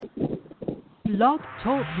Blog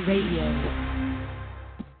Talk Radio.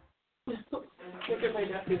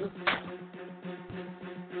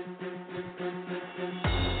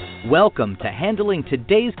 Welcome to Handling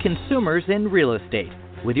Today's Consumers in Real Estate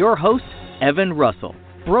with your host, Evan Russell,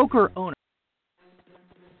 broker owner.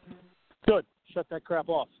 Good. Shut that crap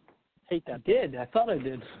off. Hate that. I thought I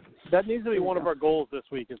did. That needs to be one of our goals this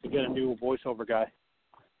week is to get a new voiceover guy.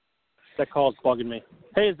 That call's bugging me.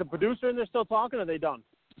 Hey, is the producer in there still talking or are they done?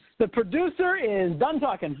 The producer is done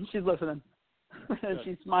talking. She's listening. And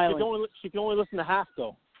she's smiling. She can only listen to half,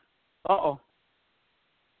 though. Uh-oh.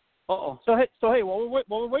 So hey, while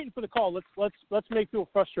we're waiting for the call, let's make people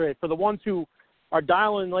frustrated. For the ones who are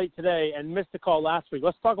dialing late today and missed the call last week,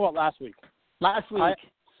 let's talk about last week. Last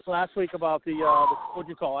week about the what'd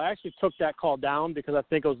you call? I actually took that call down because I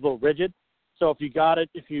think it was a little rigid. So if you got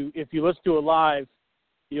it, if you listen to it live,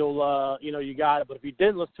 you'll you got it. But if you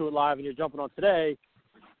didn't listen to it live and you're jumping on today,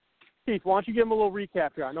 Keith, why don't you give him a little recap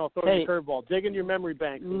here? I know I'm throwing a curveball. Dig in your memory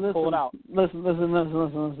bank and pull it out. Listen.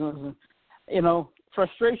 You know,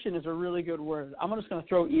 frustration is a really good word. I'm just going to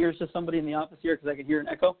throw ears to somebody in the office here because I can hear an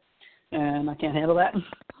echo, and I can't handle that.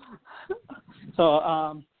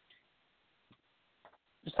 So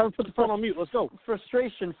just have to put the phone on mute. Let's go.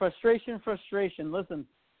 Frustration. Listen,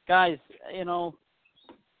 guys,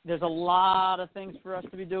 there's a lot of things for us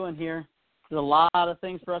to be doing here. There's a lot of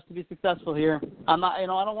things for us to be successful here. I'm not, you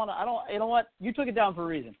know what? You took it down for a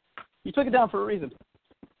reason.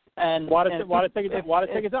 And why did take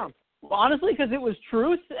it down? Well, honestly, because it was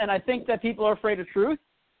truth, and I think that people are afraid of truth.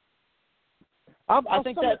 I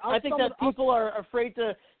think that people are afraid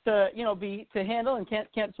to handle and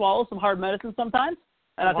can't swallow some hard medicine sometimes.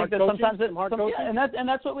 And I think that and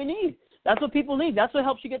that's what we need. That's what people need. That's what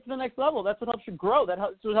helps you get to the next level. That's what helps you grow. That's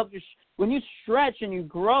what helps you when you stretch and you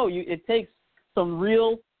grow. It takes some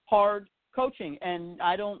real hard coaching, and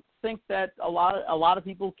I don't think that a lot of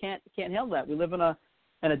people can't handle that. We live in a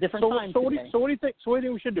different time. So what do you think? So what do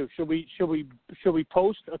you think we should do? Should we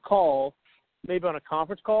post a call, maybe on a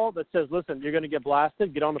conference call that says, listen, you're going to get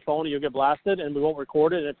blasted. Get on the phone and you'll get blasted, and we won't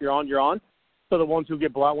record it. And if you're on, you're on. So the ones who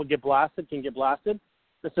get blasted can get blasted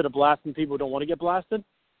instead of blasting people who don't want to get blasted.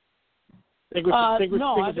 Think we should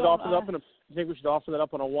offer that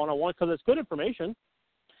up on a one-on-one because it's good information,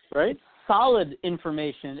 right? Solid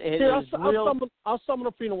information. I'll sum it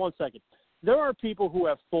up for you in 1 second. There are people who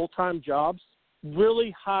have full-time jobs,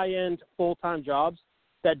 really high-end full-time jobs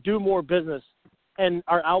that do more business and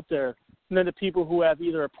are out there than the people who have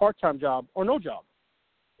either a part-time job or no job.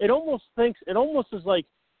 It almost is like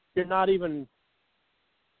you're not even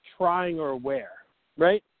trying or aware,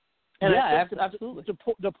 right? And absolutely.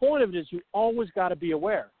 The point of it is you always got to be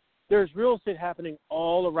aware. There's real estate happening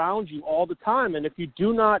all around you all the time, and if you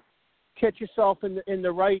do not catch yourself in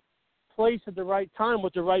the right place at the right time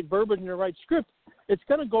with the right verbiage and the right script, it's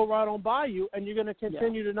going to go right on by you, and you're going to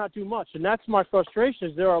continue to not do much. And that's my frustration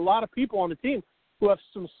is there are a lot of people on the team who have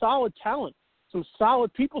some solid talent, some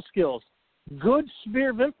solid people skills, good sphere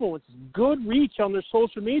of influence, good reach on their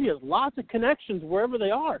social media, lots of connections wherever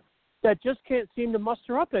they are, that just can't seem to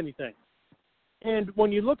muster up anything. And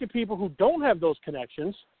when you look at people who don't have those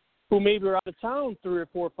connections, who maybe are out of town 3 or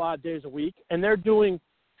 4 or 5 days a week, and they're doing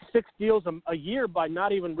 6 deals a year by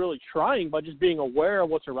not even really trying, by just being aware of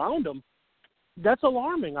what's around them, that's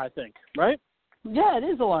alarming, I think, right? Yeah, it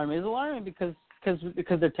is alarming. It's alarming because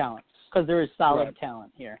they're talent, because there is solid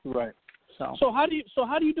talent here. Right. So how do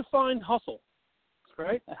you define hustle?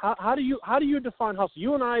 Right? How do you define hustle?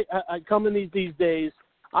 You and I come in these days.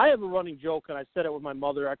 I have a running joke, and I said it with my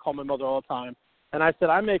mother. I call my mother all the time, and I said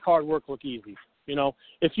I make hard work look easy. You know,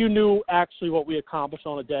 if you knew actually what we accomplish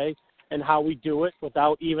on a day and how we do it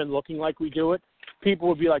without even looking like we do it, people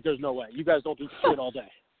would be like, "There's no way. You guys don't do shit all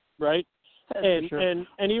day, right?"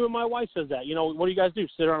 And even my wife says that. You know, what do you guys do?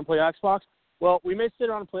 Sit around and play Xbox? Well, we may sit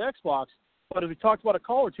around and play Xbox, but as we talked about a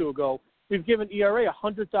call or two ago, we've given ERA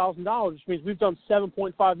 $100,000, which means we've done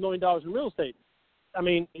 $7.5 million in real estate. I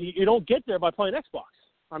mean, you don't get there by playing Xbox.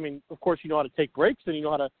 I mean, of course, you know how to take breaks and you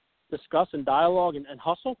know how to discuss and dialogue and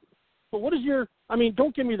hustle. But what is your? I mean,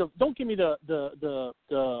 don't give me the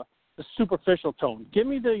superficial tone. Give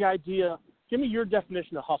me the idea. Give me your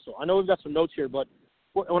definition of hustle. I know we've got some notes here, but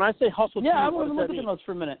when I say hustle, I want to look at the notes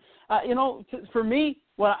for a minute. For me,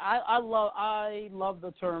 I love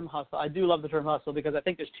the term hustle. I do love the term hustle because I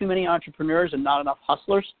think there's too many entrepreneurs and not enough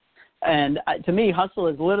hustlers. And to me, hustle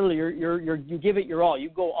is literally you give it your all. You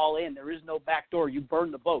go all in. There is no back door. You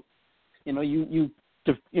burn the boat. You know, you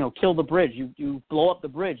kill the bridge. You blow up the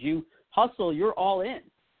bridge. You hustle. You're all in.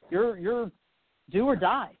 You're do or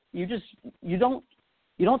die. You don't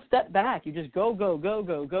step back. You just go.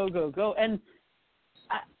 And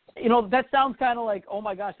that sounds kind of like, oh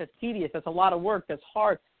my gosh, that's tedious. That's a lot of work. That's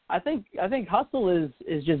hard. I think hustle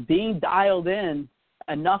is just being dialed in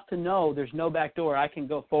enough to know there's no back door. I can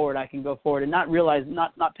go forward, and not realize,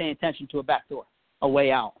 not paying attention to a back door, a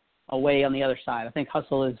way out, a way on the other side. I think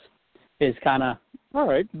hustle is kind of all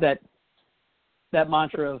right. That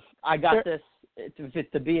mantra of I got this. If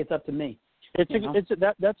it's to be, it's up to me.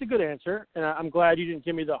 That's a good answer, and I'm glad you didn't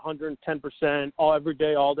give me the 110% all every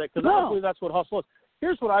day, all day, because I believe that's what hustle is.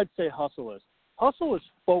 Here's what I'd say hustle is. Hustle is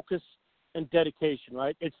focus and dedication,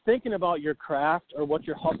 right? It's thinking about your craft or what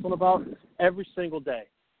you're hustling about every single day,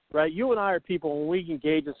 right? You and I are people, when we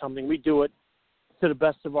engage in something, we do it to the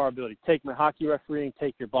best of our ability. Take my hockey refereeing,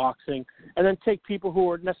 take your boxing, and then take people who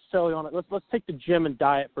are necessarily on it. Let's take the gym and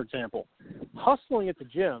diet, for example. Hustling at the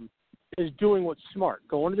gym is doing what's smart.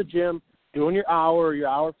 Going to the gym, doing your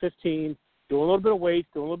hour 15, doing a little bit of weights,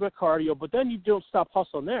 doing a little bit of cardio, but then you don't stop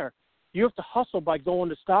hustling there. You have to hustle by going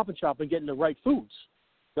to Stop and Shop and getting the right foods,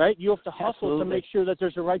 right? You have to hustle to make sure that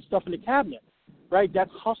there's the right stuff in the cabinet, right?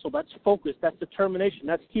 That's hustle. That's focus. That's determination.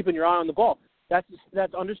 That's keeping your eye on the ball.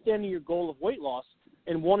 That's understanding your goal of weight loss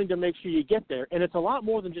and wanting to make sure you get there. And it's a lot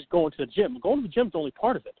more than just going to the gym. Going to the gym is only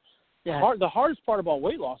part of it. Yeah. The hardest part about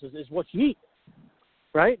weight loss is what you eat,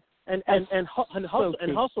 right? And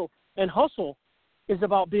hustle is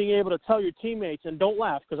about being able to tell your teammates, and don't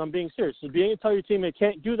laugh because I'm being serious, is being able to tell your teammate,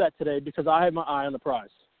 can't do that today because I have my eye on the prize,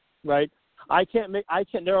 right?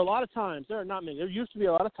 There are a lot of times, there are not many, there used to be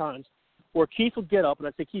a lot of times where Keith would get up and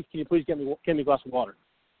I'd say, Keith, can you please get me a glass of water?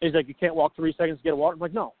 He's like, you can't walk 3 seconds to get a water? I'm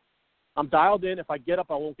like, no. I'm dialed in. If I get up,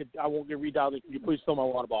 I won't get redialed in. Can you please fill my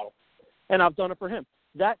water bottle? And I've done it for him.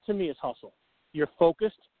 That, to me, is hustle. You're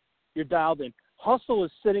focused. You're dialed in. Hustle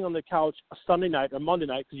is sitting on the couch a Sunday night or Monday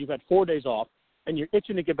night because you've had 4 days off and you're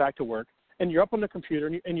itching to get back to work, and you're up on the computer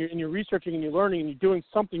and you're researching and you're learning and you're doing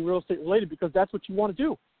something real estate related because that's what you want to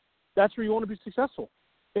do. That's where you want to be successful.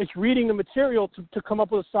 It's reading the material to come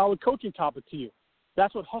up with a solid coaching topic to you.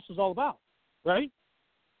 That's what hustle's all about, right?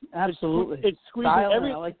 Absolutely. It's squeezing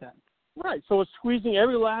I like that. Right. So it's squeezing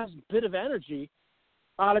every last bit of energy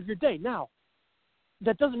out of your day. Now,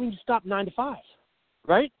 that doesn't mean you stop 9 to 5,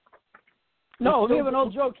 right? No, we have an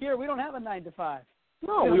old joke here. We don't have a 9 to 5.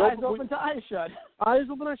 No, eyes open to eyes shut. Eyes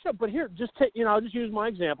open, eyes shut. But here, I'll just use my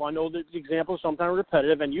example. I know that the example is sometimes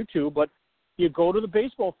repetitive, and you too, but you go to the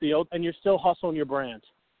baseball field and you're still hustling your brand.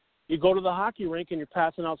 You go to the hockey rink and you're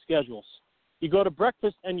passing out schedules. You go to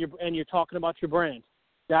breakfast and you're talking about your brand.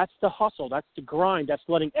 That's the hustle. That's the grind. That's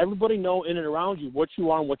letting everybody know in and around you what you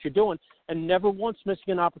are and what you're doing, and never once missing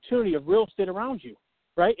an opportunity of real estate around you,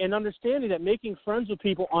 right? And understanding that making friends with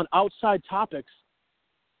people on outside topics,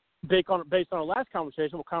 based on our last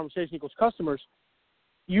conversation, what conversation equals customers,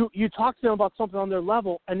 you talk to them about something on their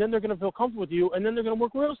level, and then they're going to feel comfortable with you, and then they're going to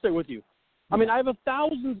work real estate with you. I mean, I have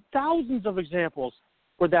thousands of examples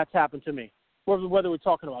where that's happened to me, whether we're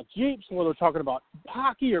talking about Jeeps, whether we're talking about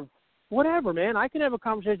hockey or whatever, man. I can have a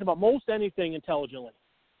conversation about most anything intelligently,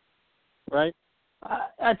 right?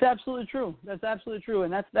 That's absolutely true. That's absolutely true,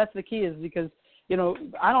 and that's the key is because,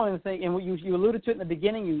 I don't even think, and you alluded to it in the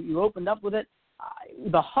beginning, you opened up with it,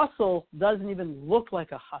 the hustle doesn't even look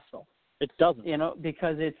like a hustle. It doesn't.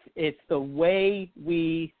 Because it's the way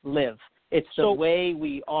we live. It's the way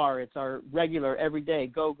we are. It's our regular, everyday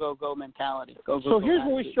go mentality. So here's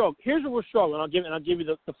where we struggle. Here's where we're struggling. I'll give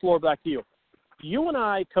you the floor back to you. You and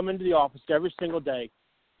I come into the office every single day,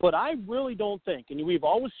 but I really don't think, and we've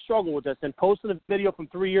always struggled with this, and posting a video from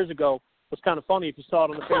 3 years ago was kind of funny if you saw it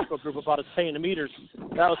on the Facebook group about us paying the meters.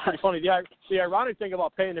 That was pretty funny. The ironic thing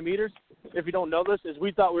about paying the meters, if you don't know this, is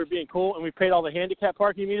we thought we were being cool, and we paid all the handicap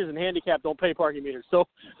parking meters, and handicap don't pay parking meters. So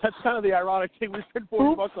that's kind of the ironic thing. We spent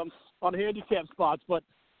 $40 on handicap spots, but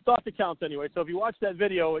thought that counts anyway. So if you watch that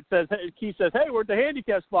video, Keith says, hey, we're at the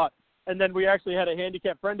handicap spot. And then we actually had a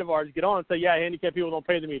handicap friend of ours get on and say, yeah, handicap people don't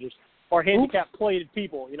pay the meters. Or handicap-plated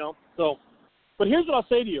people, So, but here's what I'll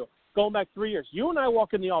say to you. Going back 3 years, you and I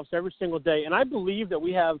walk in the office every single day, and I believe that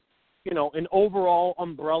we have, an overall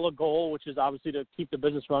umbrella goal, which is obviously to keep the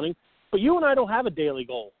business running. But you and I don't have a daily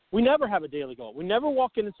goal. We never have a daily goal. We never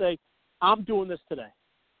walk in and say, I'm doing this today.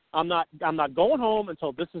 I'm not going home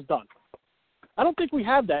until this is done. I don't think we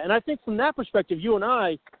have that. And I think from that perspective, you and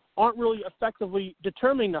I aren't really effectively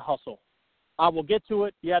determining the hustle. I will get to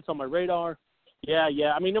it. Yeah, it's on my radar. Yeah.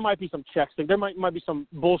 I mean, there might be some checks. There might be some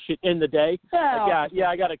bullshit in the day. I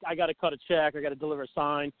gotta cut a check. I gotta deliver a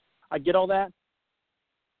sign. I get all that.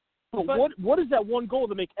 But what is that one goal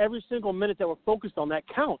to make every single minute that we're focused on that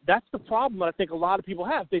count? That's the problem that I think a lot of people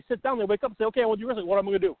have. They sit down, they wake up and say, okay, I want to do wrestling. What am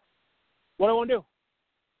I going to do? What do I want to do?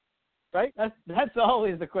 Right? That's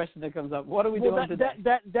always the question that comes up. What are we doing today?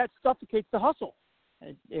 That suffocates the hustle.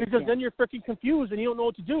 Because then you're freaking confused and you don't know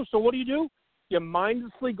what to do. So what do? You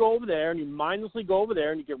mindlessly go over there and you mindlessly go over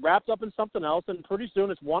there and you get wrapped up in something else, and pretty soon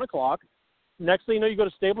it's 1 o'clock. Next thing you know, you go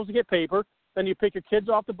to Staples to get paper. Then you pick your kids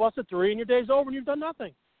off the bus at 3 and your day's over and you've done nothing.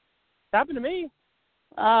 It happened to me.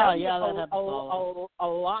 That happens a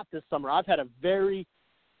lot this summer. I've had a very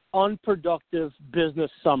unproductive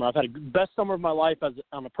business summer. I've had the best summer of my life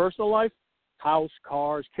on a personal life, house,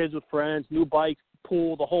 cars, kids with friends, new bike,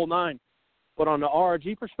 pool, the whole nine. But on the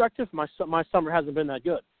RRG perspective, my summer hasn't been that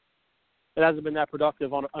good. It hasn't been that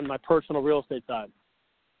productive on my personal real estate side,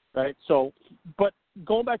 right? So, but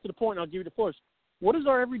going back to the point, and I'll give you the floor, what is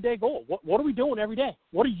our everyday goal? What are we doing every day?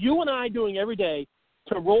 What are you and I doing every day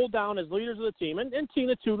to roll down as leaders of the team, and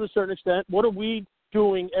Tina too to a certain extent? What are we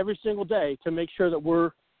doing every single day to make sure that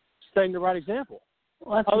we're setting the right example,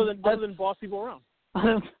 other than boss people around?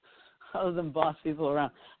 Other than boss people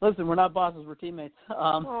around. Listen, we're not bosses, we're teammates.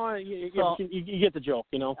 You get the joke,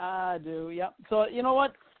 you know. I do, yeah. So you know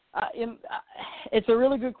what? It's a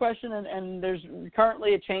really good question, and there's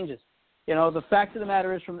currently it changes. You know, the fact of the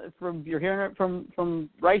matter is, from you're hearing it from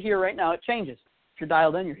right here, right now, it changes. If you're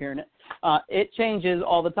dialed in, you're hearing it. It changes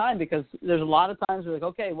all the time because there's a lot of times we're like,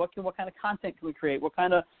 okay, what kind of content can we create? What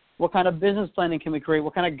kind of business planning can we create?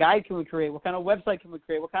 What kind of guide can we create? What kind of website can we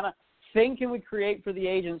create? What kind of thing can we create for the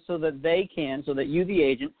agent so that you, the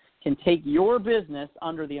agent, can take your business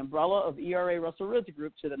under the umbrella of ERA Russell Realty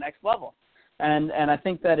Group to the next level? And I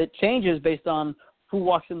think that it changes based on who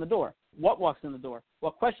walks in the door, what walks in the door,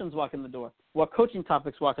 what questions walk in the door, what coaching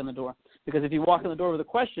topics walk in the door. Because if you walk in the door with a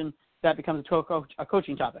question, that becomes a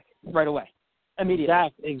coaching topic right away,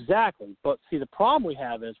 immediately. Exactly. But see, the problem we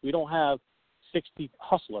have is we don't have 60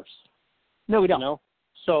 hustlers. No, we don't. You know?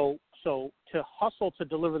 So to hustle to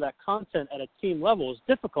deliver that content at a team level is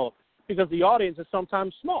difficult because the audience is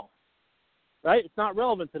sometimes small, right? It's not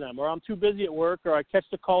relevant to them, or I'm too busy at work, or I catch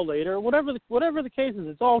the call later, whatever the case is.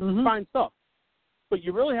 It's all fine stuff. But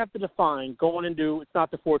you really have to define going into, it's not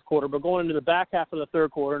the fourth quarter, but going into the back half of the third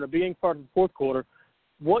quarter and the beginning part of the fourth quarter,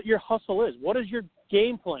 what your hustle is. What is your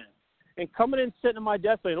game plan? And coming in, sitting at my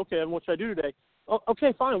desk saying, okay, and what should I do today? Oh,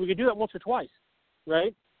 okay, fine, we can do that once or twice,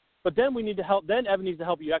 right? But then we need to help. Then Evan needs to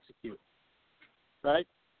help you execute, right?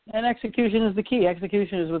 And execution is the key.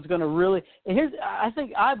 Execution is what's going to really. And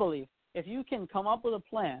I believe if you can come up with a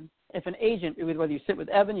plan, if an agent, whether you sit with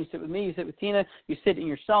Evan, you sit with me, you sit with Tina, you sit in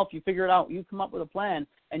yourself, you figure it out, you come up with a plan,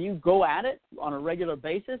 and you go at it on a regular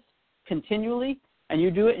basis, continually, and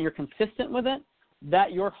you do it, and you're consistent with it,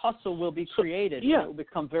 that your hustle will be created. Yeah. And it will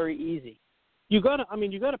become very easy. You gotta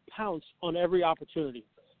pounce on every opportunity.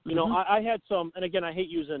 You know, I had some, and again, I hate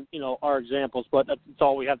using, our examples, but that's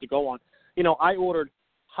all we have to go on. I ordered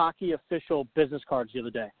hockey official business cards the other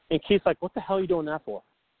day. And Keith's like, what the hell are you doing that for?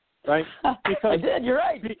 Right? Because I did, you're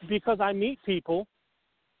right. Because I meet people,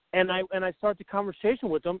 and I start the conversation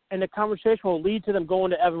with them, and the conversation will lead to them going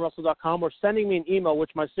to evanrussell.com or sending me an email with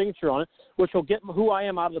my signature on it, which will get who I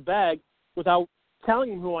am out of the bag without telling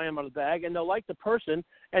them who I am out of the bag, and they'll like the person,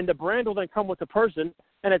 and the brand will then come with the person,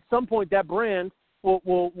 and at some point that brand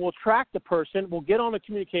will track the person, will get on the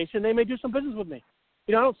communication, they may do some business with me.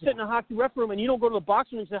 I don't sit in a hockey ref room and you don't go to the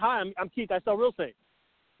box room and say, hi, I'm Keith, I sell real estate.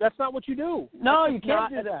 That's not what you do. No, you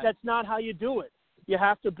can't do that. That's not how you do it. You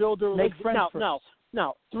have to build a relationship. Make friends first.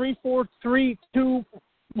 Now, 3, 4, 3, 2,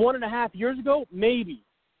 1.5 years ago, maybe.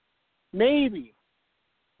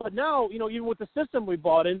 But now, even with the system we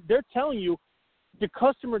bought in, they're telling you the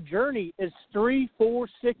customer journey is 3, 4,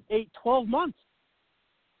 6, 8, 12 months.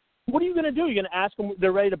 What are you going to do? You're going to ask them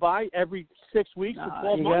they're ready to buy every 6 weeks or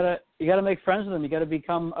 12 months? You got to make friends with them. You got to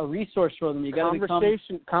become a resource for them. You got to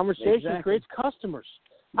Conversation exactly. creates customers.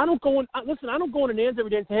 I don't go into Nan's every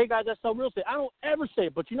day and say, hey, guys, I sell real estate. I don't ever say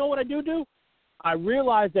it. But you know what I do? I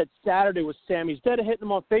realized that Saturday was Sammy's day. Instead of hitting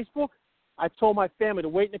him on Facebook, I told my family to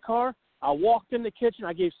wait in the car. I walked in the kitchen.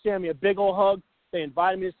 I gave Sammy a big old hug. They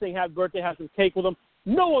invited me to sing happy birthday, have some cake with them.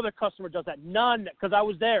 No other customer does that. None, because I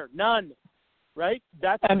was there. None. Right?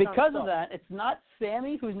 And because of that, it's not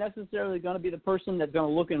Sammy who's necessarily going to be the person that's going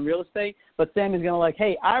to look in real estate, but Sammy's going to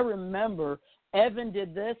hey, I remember Evan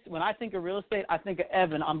did this. When I think of real estate, I think of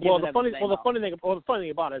Evan. I'm giving the funny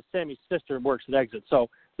thing about it is Sammy's sister works at Exit, so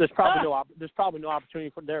there's probably no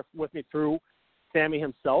opportunity there with me through Sammy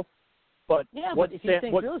himself. But but if you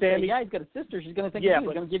think real estate, he's got a sister. She's going to think of you.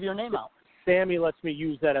 He's going to give your name out. Sammy lets me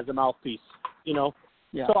use that as a mouthpiece.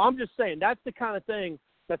 Yeah. So I'm just saying that's the kind of thing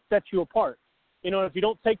that sets you apart. If you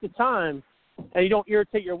don't take the time and you don't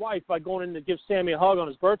irritate your wife by going in to give Sammy a hug on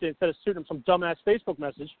his birthday instead of shooting him some dumbass Facebook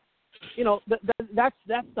message, that's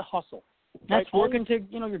the hustle. That's right? Working to,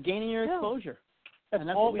 you're gaining your exposure. That's and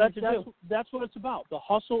that's what we need to do. That's what it's about. The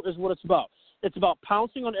hustle is what it's about. It's about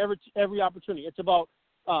pouncing on every opportunity. It's about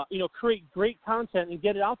create great content and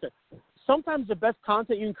get it out there. Sometimes the best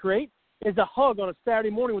content you can create is a hug on a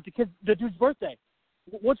Saturday morning with the dude's birthday.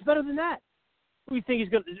 What's better than that? We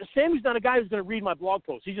think Sammy's not a guy who's going to read my blog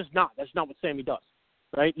posts. He's just not. That's not what Sammy does,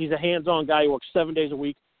 right? He's a hands-on guy who works 7 days a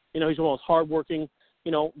week. He's one of those hardworking,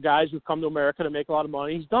 guys who come to America to make a lot of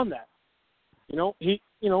money. He's done that.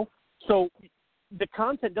 So the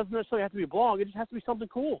content doesn't necessarily have to be a blog. It just has to be something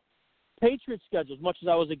cool. Patriot schedule, as much as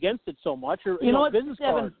I was against it so much, or you know what, business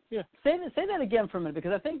cards. Yeah. Say that again for a minute,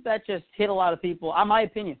 because I think that just hit a lot of people, in my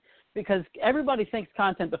opinion, because everybody thinks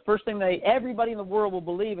content, the first thing everybody in the world will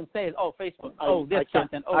believe and say is, oh, Facebook,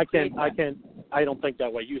 content, oh, I don't think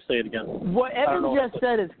that way. You say it again. What Evan just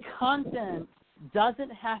said is content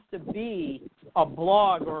doesn't have to be a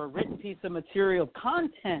blog or a written piece of material.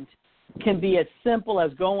 Content can be as simple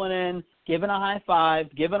as going in, giving a high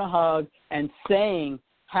five, giving a hug, and saying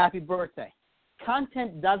happy birthday.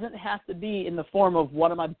 Content doesn't have to be in the form of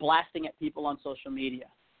what am I blasting at people on social media.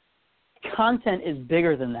 Content is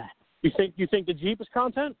bigger than that. You think the Jeep is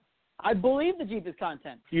content? I believe the Jeep is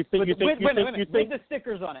content. You think with the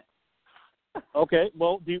stickers on it. Okay.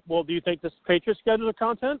 Well, do you think this Patriot schedule is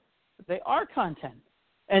content? They are content,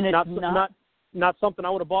 and it's not something I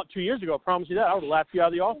would have bought 2 years ago. I promise you that. I would have laughed you out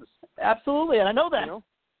of the office. Absolutely, and I know that.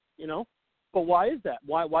 But why is that?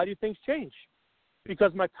 Why do things change?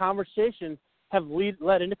 Because my conversations have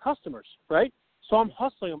led into customers, right? So I'm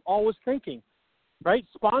hustling. I'm always thinking, right?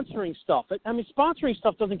 Sponsoring stuff. Sponsoring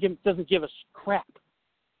stuff doesn't give us crap.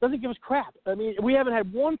 Doesn't give us crap. We haven't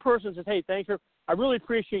had one person that says, hey, thank you. I really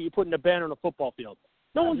appreciate you putting a banner on a football field.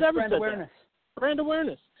 No one's ever said that. Brand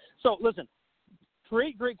awareness. So listen,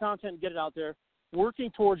 create great content and get it out there,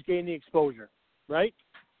 working towards gaining exposure, right?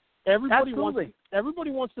 Everybody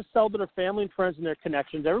wants to sell to their family and friends and their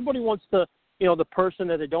connections. Everybody wants the person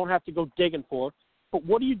that they don't have to go digging for. But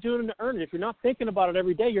what are you doing to earn it? If you're not thinking about it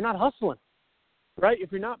every day, you're not hustling, right?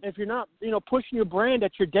 If you're not pushing your brand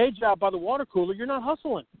at your day job by the water cooler, you're not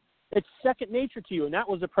hustling. It's second nature to you, and that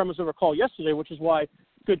was the premise of our call yesterday, which is why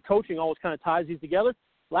good coaching always kind of ties these together.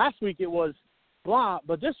 Last week it was blah,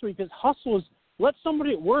 but this week is hustle is let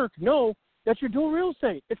somebody at work know that you're doing real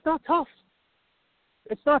estate. It's not tough.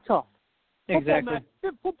 It's not tough. Exactly.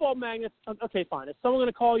 Football magnets, okay, fine. Is someone going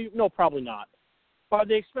to call you? No, probably not. Are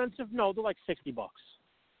they expensive? No, they're like $60.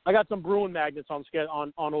 I got some Bruin magnets on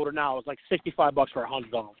order now. It's like $65 for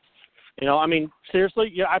 100 of them.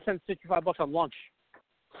 Seriously, I spent $65 on lunch.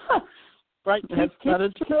 Right? That's not a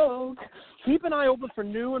joke. Keep an eye open for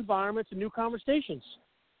new environments and new conversations.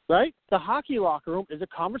 Right? The hockey locker room is a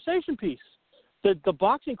conversation piece. The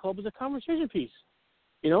boxing club is a conversation piece.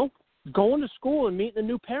 Going to school and meeting the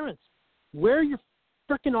new parents. Wear your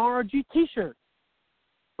frickin' RRG T-shirt,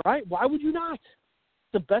 right? Why would you not?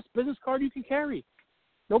 It's the best business card you can carry.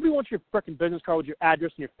 Nobody wants your frickin' business card with your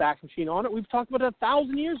address and your fax machine on it. We've talked about it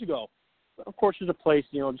 1,000 years ago. Of course, there's a place,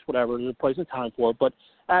 just whatever. There's a place and time for it. But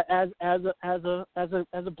as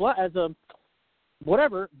a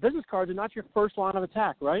whatever, business cards are not your first line of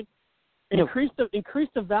attack, right? Increase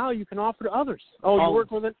the value you can offer to others.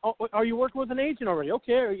 Are you working with an agent already?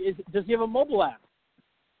 Okay. Does he have a mobile app?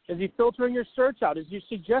 Is he filtering your search out? Is he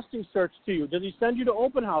suggesting search to you? Does he send you to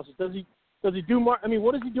open houses? Does he do more?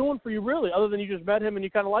 What is he doing for you really, other than you just met him and you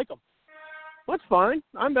kind of like him? That's fine.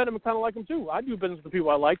 I met him and kind of like him too. I do business with people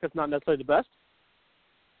I like. That's not necessarily the best,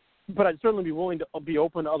 but I'd certainly be willing to be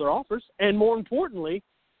open to other offers. And more importantly,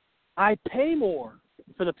 I pay more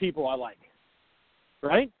for the people I like.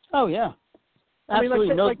 Right? Oh yeah,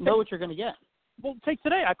 absolutely. Know what you're going to get. Well, take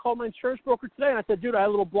today. I called my insurance broker today and I said, dude, I had a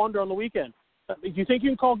little blunder on the weekend. Do you think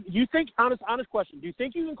you can call? Do you think honest question? Do you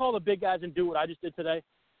think you can call the big guys and do what I just did today?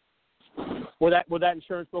 Where that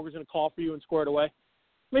insurance broker's going to call for you and square it away?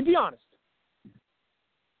 Be honest.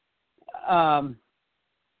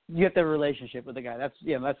 You have to have a relationship with the guy.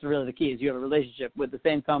 That's really the key. Is you have a relationship with the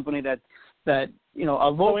same company that a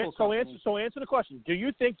local. So answer the question. Do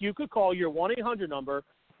you think you could call your 1-800 number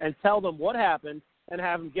and tell them what happened and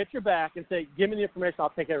have them get your back and say, give me the information, I'll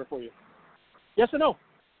take care of it for you? Yes or no?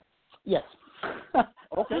 Yes.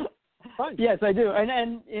 Okay. Fine. Yes, I do.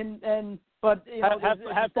 But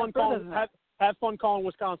have fun calling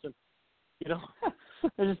Wisconsin.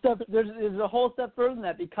 There's a whole step further than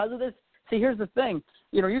that because of this. See, here's the thing.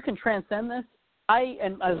 You can transcend this.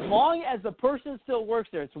 And as long as the person still works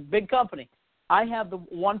there, it's a big company. I have the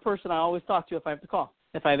one person I always talk to if I have to call.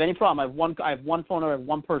 If I have any problem, I have one phone number, I have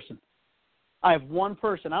one person. I have one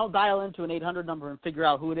person. I'll dial into an 800 number and figure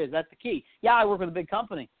out who it is. That's the key. Yeah, I work with a big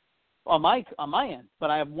company on my end, but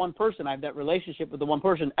I have one person. I have that relationship with the one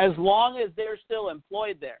person as long as they're still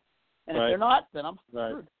employed there. And if they're not, then I'm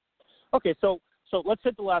screwed. Okay, so let's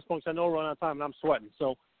hit the last point because I know we're running out of time and I'm sweating.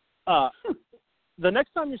 So the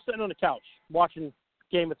next time you're sitting on the couch watching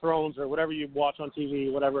Game of Thrones or whatever you watch on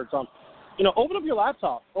TV, whatever it's on, open up your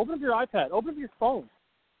laptop, open up your iPad, open up your phone,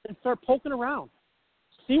 and start poking around.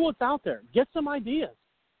 See what's out there. Get some ideas.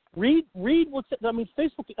 Read what's.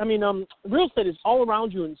 Real estate is all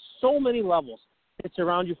around you in so many levels. It's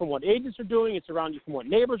around you from what agents are doing. It's around you from what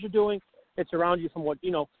neighbors are doing. It's around you from what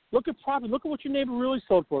Look at property. Look at what your neighbor really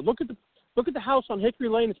sold for. Look at the house on Hickory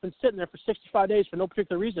Lane that's been sitting there for 65 days for no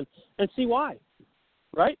particular reason, and see why.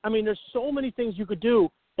 Right? I mean, there's so many things you could do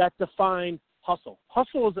that define hustle.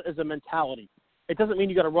 Hustle is a mentality. It doesn't mean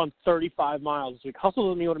you got to run 35 miles this week. Hustle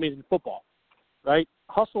doesn't mean what it means in football, right?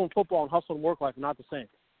 Hustle in football and hustle in work life are not the same.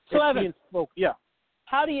 So, Evan, yeah.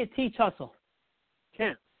 How do you teach hustle?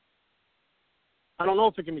 Can't. I don't know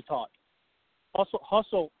if it can be taught.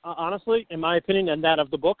 Hustle, honestly, in my opinion, and that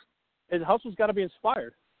of the book, is hustle's got to be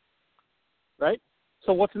inspired, right?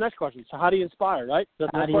 So what's the next question? So how do you inspire, right?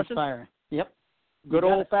 How do you inspire? Yep. Good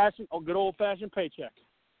old fashioned paycheck,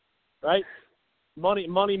 right?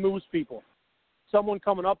 Money moves people. Someone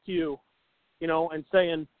coming up to you, and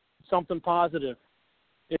saying something positive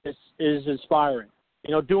is inspiring.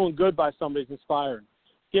 Doing good by somebody is inspiring.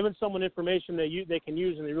 Giving someone information they can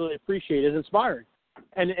use and they really appreciate is inspiring.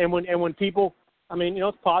 And when people,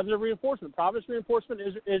 it's positive reinforcement. Positive reinforcement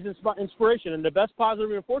is inspiration, and the best positive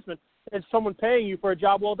reinforcement is someone paying you for a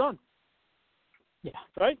job well done. Yeah.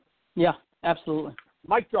 Right? Yeah, absolutely.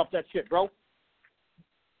 Mic drop that shit, bro.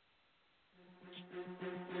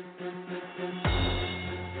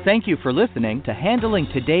 Thank you for listening to Handling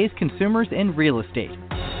Today's Consumers in Real Estate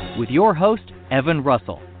with your host, Evan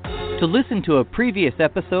Russell. To listen to a previous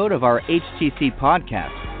episode of our HTC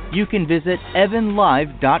podcast, you can visit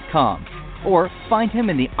evanlive.com or find him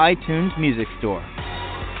in the iTunes Music Store.